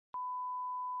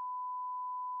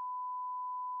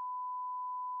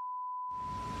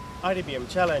IDBM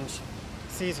Challenge,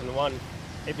 Season 1,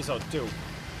 Episode 2.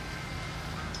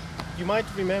 You might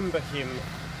remember him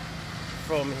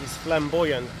from his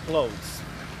flamboyant clothes,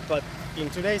 but in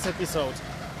today's episode,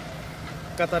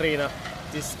 Katharina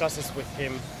discusses with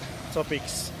him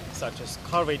topics such as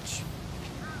courage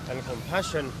and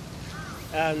compassion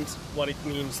and what it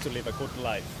means to live a good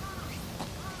life.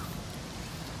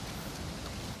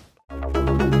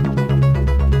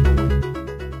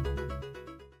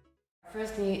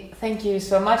 Firstly, thank you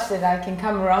so much that I can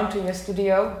come around to your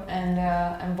studio and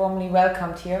I'm warmly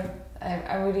welcomed here.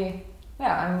 I'm really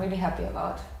happy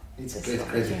about it. It's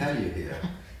great to have you here.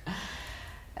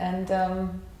 And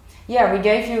we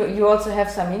gave you also have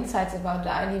some insights about the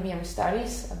IDBM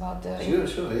studies, about the...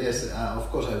 Sure, yes. Of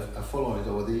course, I've followed it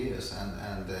over the years,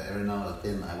 and every now and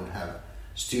then I would have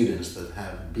students that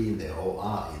have been there or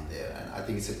are in there, and I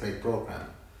think it's a great program.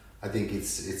 I think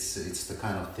it's the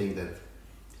kind of thing that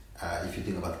if you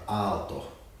think about Aalto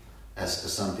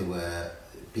as something where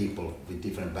people with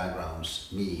different backgrounds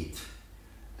meet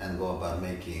and go about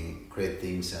making great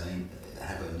things and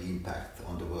have an impact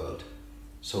on the world.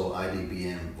 So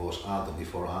IDBM was Aalto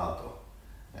before Aalto,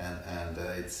 and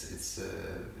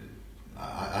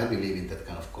I believe in that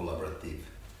kind of collaborative,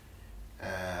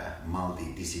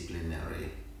 multidisciplinary,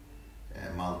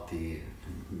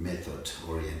 multi-method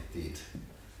oriented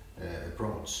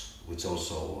approach, which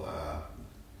also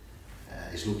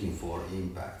is looking for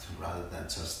impact rather than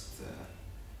just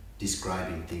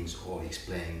describing things or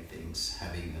explaining things,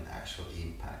 having an actual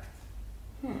impact.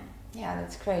 Yeah,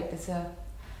 that's great. It's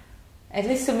at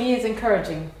least to me, it's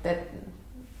encouraging that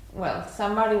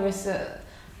somebody with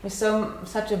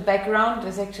such a background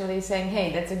is actually saying,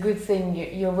 "Hey, that's a good thing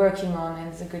you're working on, and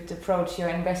it's a good approach you're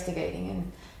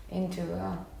investigating into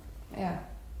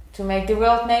to make the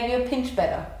world maybe a pinch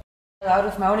better." Out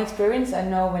of my own experience, I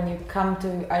know when you come to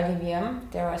IDBM,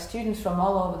 there are students from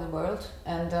all over the world,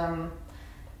 and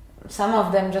some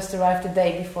of them just arrived the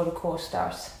day before the course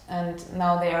starts, and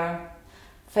now they are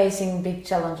facing big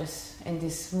challenges in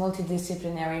these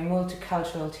multidisciplinary,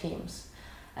 multicultural teams.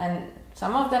 And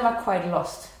some of them are quite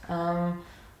lost,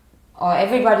 or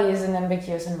everybody is in an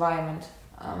ambiguous environment.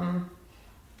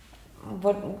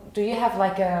 But do you have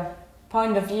like a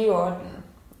point of view or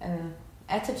an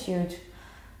attitude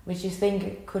which you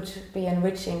think could be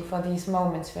enriching for these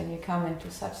moments when you come into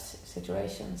such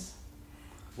situations?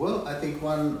 Well, I think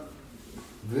one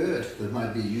word that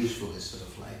might be useful is sort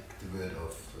of like the word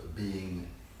of being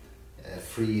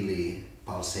freely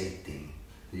pulsating.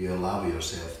 You allow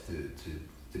yourself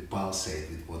to pulsate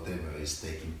with whatever is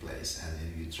taking place,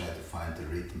 and you try to find the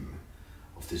rhythm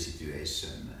of the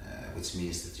situation, which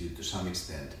means that you to some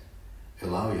extent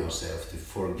allow yourself to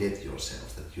forget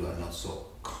yourself, that you are not so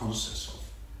conscious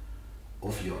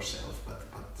of yourself, but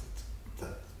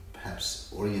that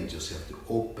perhaps orient yourself to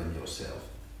open yourself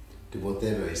to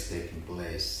whatever is taking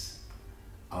place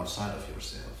outside of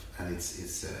yourself. And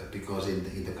it's because in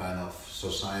the kind of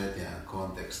society and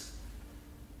context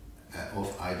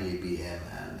of IDBM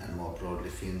and more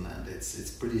broadly Finland, it's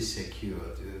pretty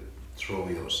secure to throw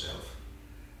yourself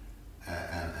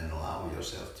and allow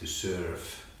yourself to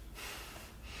surf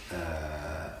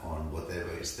on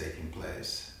whatever is taking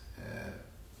place.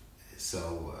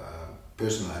 So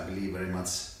personally, I believe very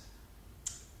much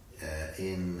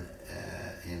in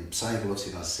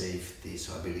psychological safety.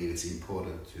 So I believe it's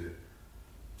important to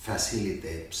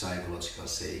facilitate psychological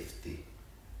safety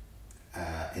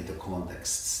in the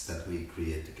contexts that we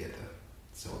create together.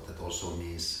 So that also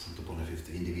means, from the point of view of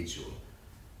the individual,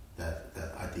 that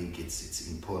I think it's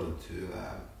important to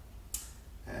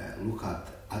look at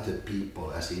other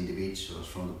people as individuals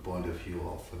from the point of view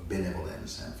of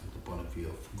benevolence and from the point of view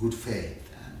of good faith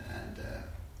and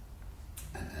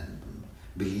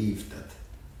believe that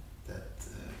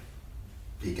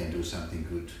we can do something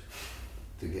good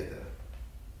together.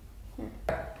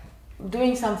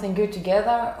 Doing something good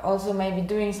together, also maybe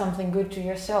doing something good to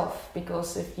yourself,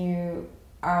 because if you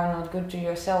are not good to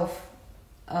yourself,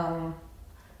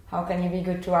 how can you be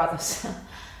good to others?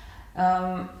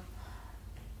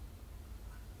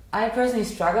 I personally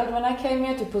struggled when I came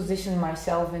here to position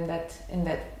myself in that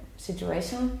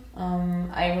situation.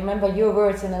 I remember your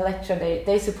words in a lecture,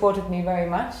 they supported me very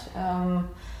much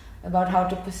about how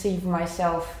to perceive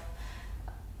myself.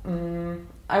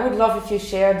 I would love if you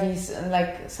share these,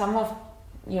 like some of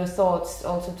your thoughts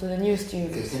also to the new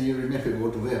students. Can you remember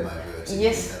what were my words?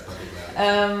 Yes. In that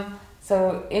particular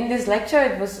so in this lecture,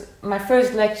 it was my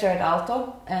first lecture at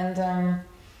Aalto, and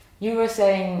you were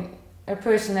saying a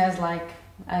person has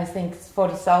I think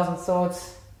 40,000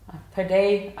 thoughts per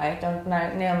day. I don't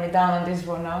nail me down on this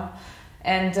one now.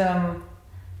 And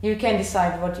you can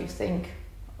decide what you think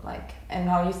like, and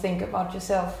how you think about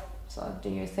yourself. So do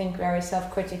you think very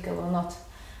self-critical or not?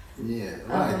 Yeah,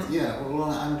 right. Yeah,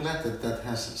 well, I'm glad that that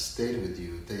has stayed with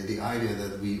you. The idea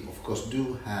that we, of course,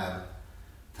 do have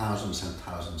thousands and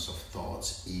thousands of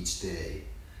thoughts each day,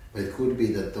 but it could be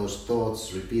that those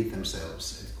thoughts repeat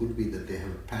themselves. It could be that they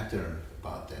have a pattern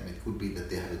about them. It could be that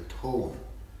they have a tone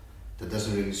that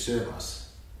doesn't really serve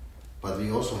us. But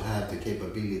we also have the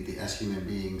capability as human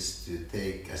beings to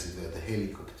take, as it were, the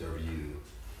helicopter view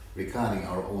regarding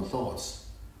our own thoughts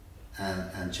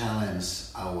and challenge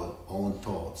our own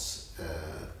thoughts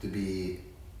to be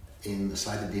in a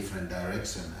slightly different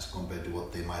direction as compared to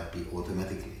what they might be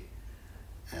automatically,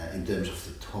 in terms of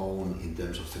the tone, in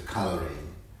terms of the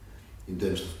coloring, in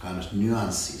terms of kind of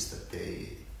nuances that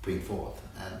they bring forth,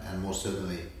 and most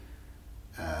certainly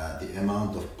the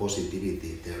amount of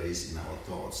positivity there is in our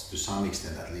thoughts, to some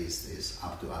extent at least, is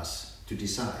up to us to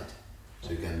decide.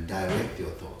 So you can direct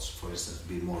your thoughts, for instance,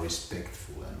 be more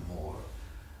respectful and more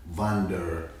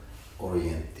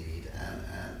wonder-oriented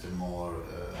and more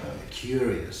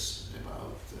curious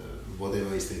about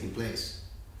whatever is taking place.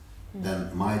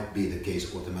 Than might be the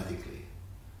case automatically.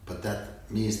 But that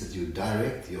means that you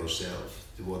direct yourself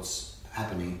to what's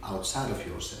happening outside of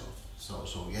yourself.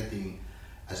 So getting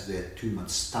as they're too much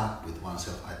stuck with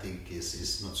oneself, I think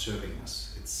is not serving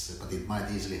us. But it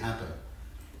might easily happen,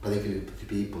 particularly to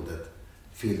people that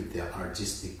feel that they are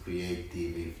artistic,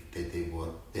 creative,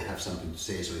 they have something to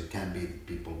say. So it can be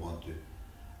people want to,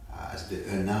 as they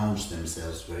announce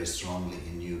themselves very strongly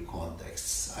in new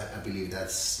contexts. I believe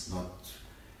that's not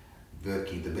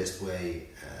working the best way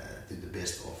to the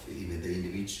best of even the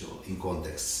individual in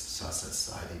contexts such as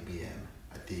IDBM.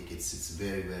 I think it's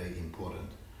very, very important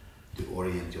to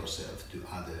orient yourself to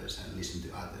others and listen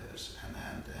to others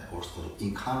and also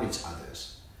encourage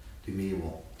others to be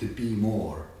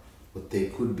more what they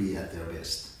could be at their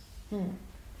best.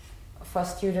 For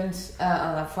students,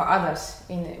 for others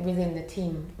within the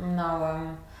team.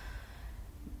 Now,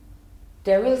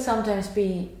 there will sometimes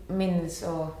be minutes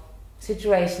or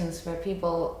situations where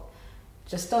people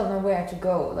just don't know where to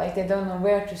go, like they don't know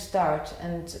where to start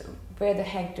and where the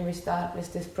heck do we start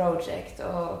with this project,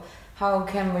 or how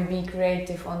can we be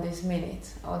creative on this minute,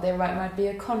 or there might be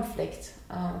a conflict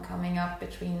coming up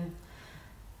between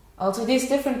also these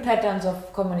different patterns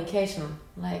of communication,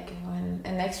 like when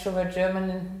an extrovert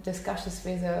German discusses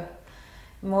with a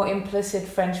more implicit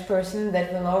French person,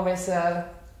 that will always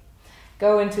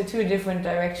go into two different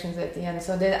directions at the end.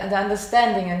 So the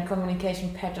understanding and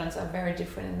communication patterns are very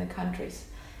different in the countries.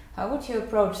 How would you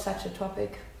approach such a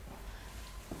topic?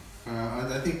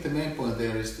 I think the main point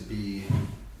there is to be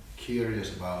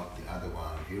curious about the other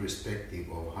one, irrespective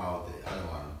of how the other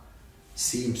one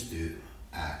seems to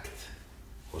act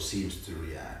or seems to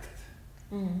react.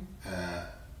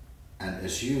 And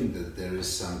assume that there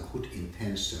is some good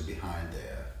intention behind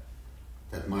there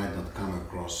that might not come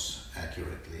across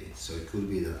accurately. So it could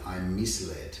be that I'm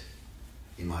misled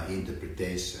in my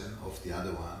interpretation of the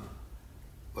other one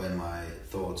when my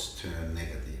thoughts turn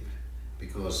negative.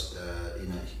 Because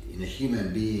in a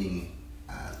human being,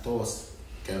 thoughts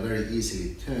can very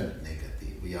easily turn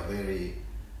negative. We are very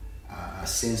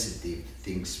sensitive to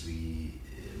things we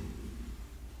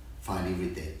find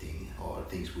irritating or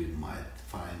things we might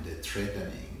find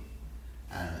threatening,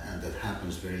 and that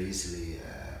happens very easily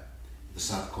at the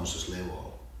subconscious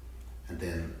level, and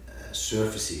then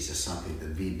surfaces as something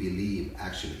that we believe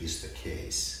actually is the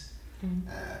case.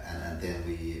 And then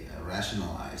we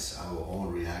rationalize our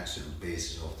own reaction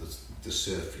basis of the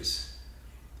surface,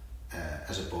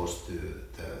 as opposed to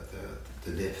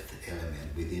the depth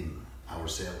element within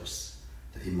ourselves,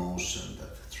 the emotion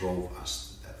that drove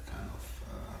us to that kind of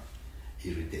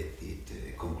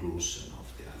irritated conclusion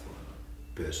of the other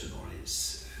person or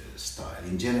his style.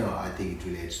 In general, I think it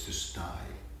relates to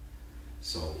style.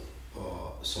 So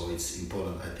it's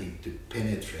important, I think, to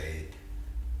penetrate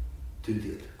to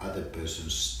the other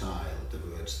person's style,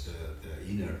 towards the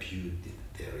inner beauty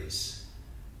that there is,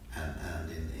 and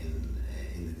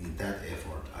in that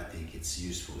effort, I think it's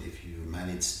useful if you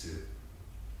manage to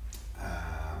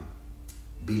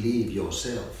believe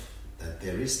yourself that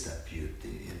there is that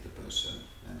beauty in the person,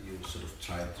 and you sort of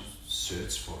try to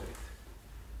search for it,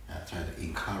 try to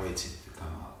encourage it to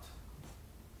come out.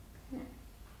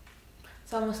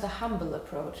 It's almost a humble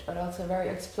approach, but also a very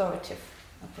explorative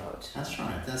approach. That's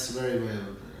right. That's very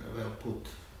well put.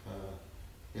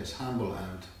 Yes, humble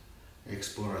and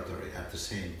exploratory at the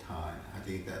same time. I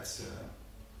think that's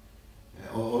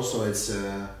also it's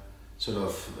sort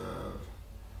of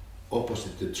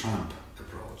opposite to Trump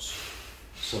approach.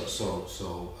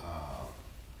 So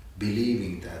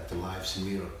believing that the life's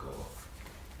miracle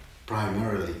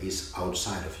primarily is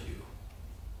outside of you.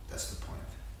 That's the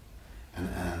point.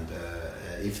 And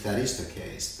if that is the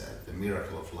case, that the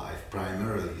miracle of life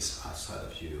primarily is outside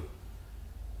of you,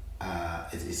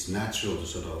 it's natural to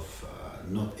sort of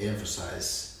not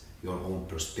emphasize your own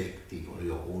perspective or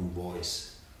your own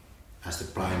voice as the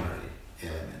primary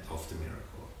element of the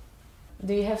miracle.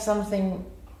 Do you have something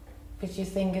which you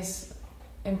think is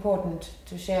important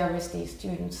to share with these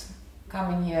students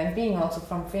coming here and being also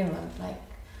from Finland? Like,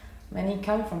 many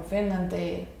come from Finland,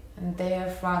 they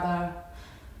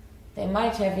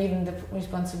might have even the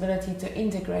responsibility to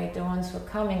integrate the ones who are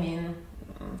coming in.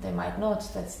 They might not,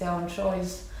 that's their own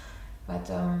choice. But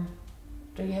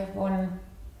do you have one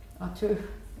or two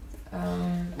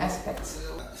aspects?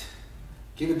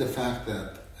 Given the fact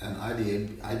that an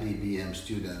IDBM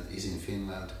student is in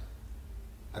Finland,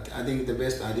 I think the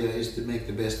best idea is to make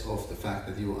the best of the fact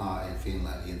that you are in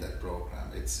Finland in that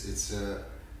program. It's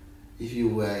if you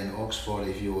were in Oxford,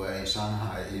 if you were in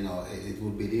Shanghai, you know, it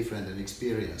would be different an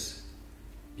experience.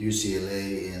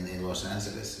 UCLA in Los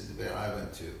Angeles is where I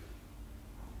went to.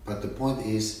 But the point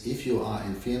is, if you are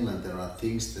in Finland, there are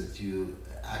things that you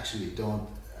actually don't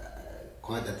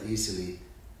quite that easily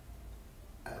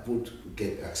would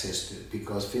get access to,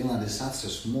 because Finland is such a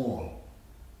small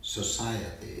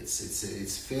society.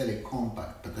 It's fairly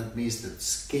compact, but that means that the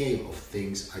scale of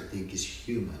things, I think, is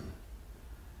human.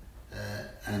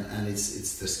 And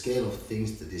it's the scale of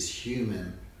things that is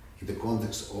human in the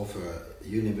context of a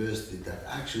university that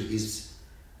actually is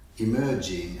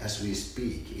emerging as we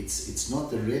speak. It's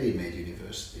not a ready-made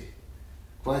university.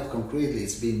 Quite concretely,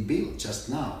 it's being built just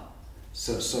now.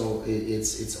 So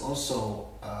it's also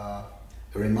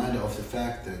a reminder of the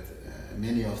fact that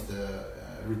many of the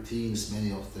routines,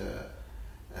 many of the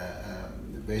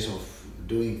ways of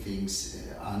doing things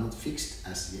are not fixed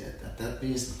as yet. And that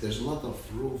means that there's a lot of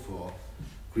room for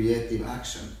creative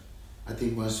action. I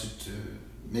think one should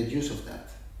make use of that.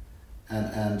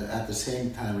 And at the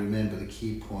same time remember the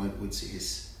key point, which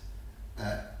is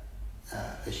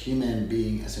a human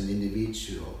being as an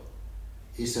individual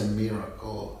is a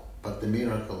miracle, but the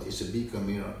miracle is a bigger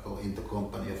miracle in the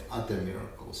company of other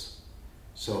miracles.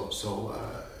 So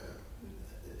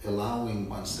allowing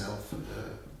oneself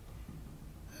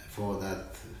for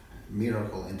that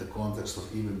miracle in the context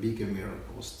of even bigger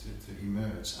miracles to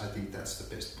emerge, I think that's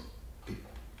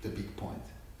the big point.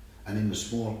 And in a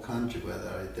small country where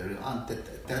there aren't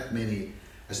that many,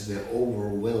 as there are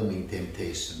overwhelming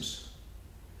temptations.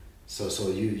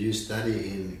 So you study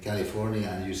in California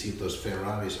and you see those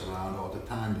Ferraris around all the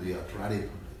time.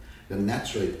 You're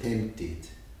naturally tempted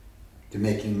to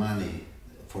making money,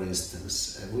 for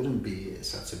instance. It wouldn't be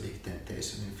such a big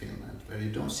temptation in Finland, where you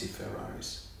don't see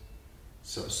Ferraris.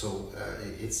 So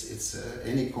it's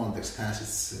any context has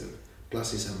its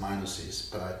pluses and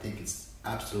minuses, but I think it's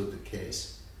absolutely the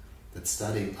case that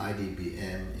studying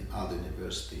IDBM in Aalto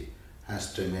University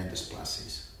has tremendous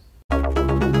pluses.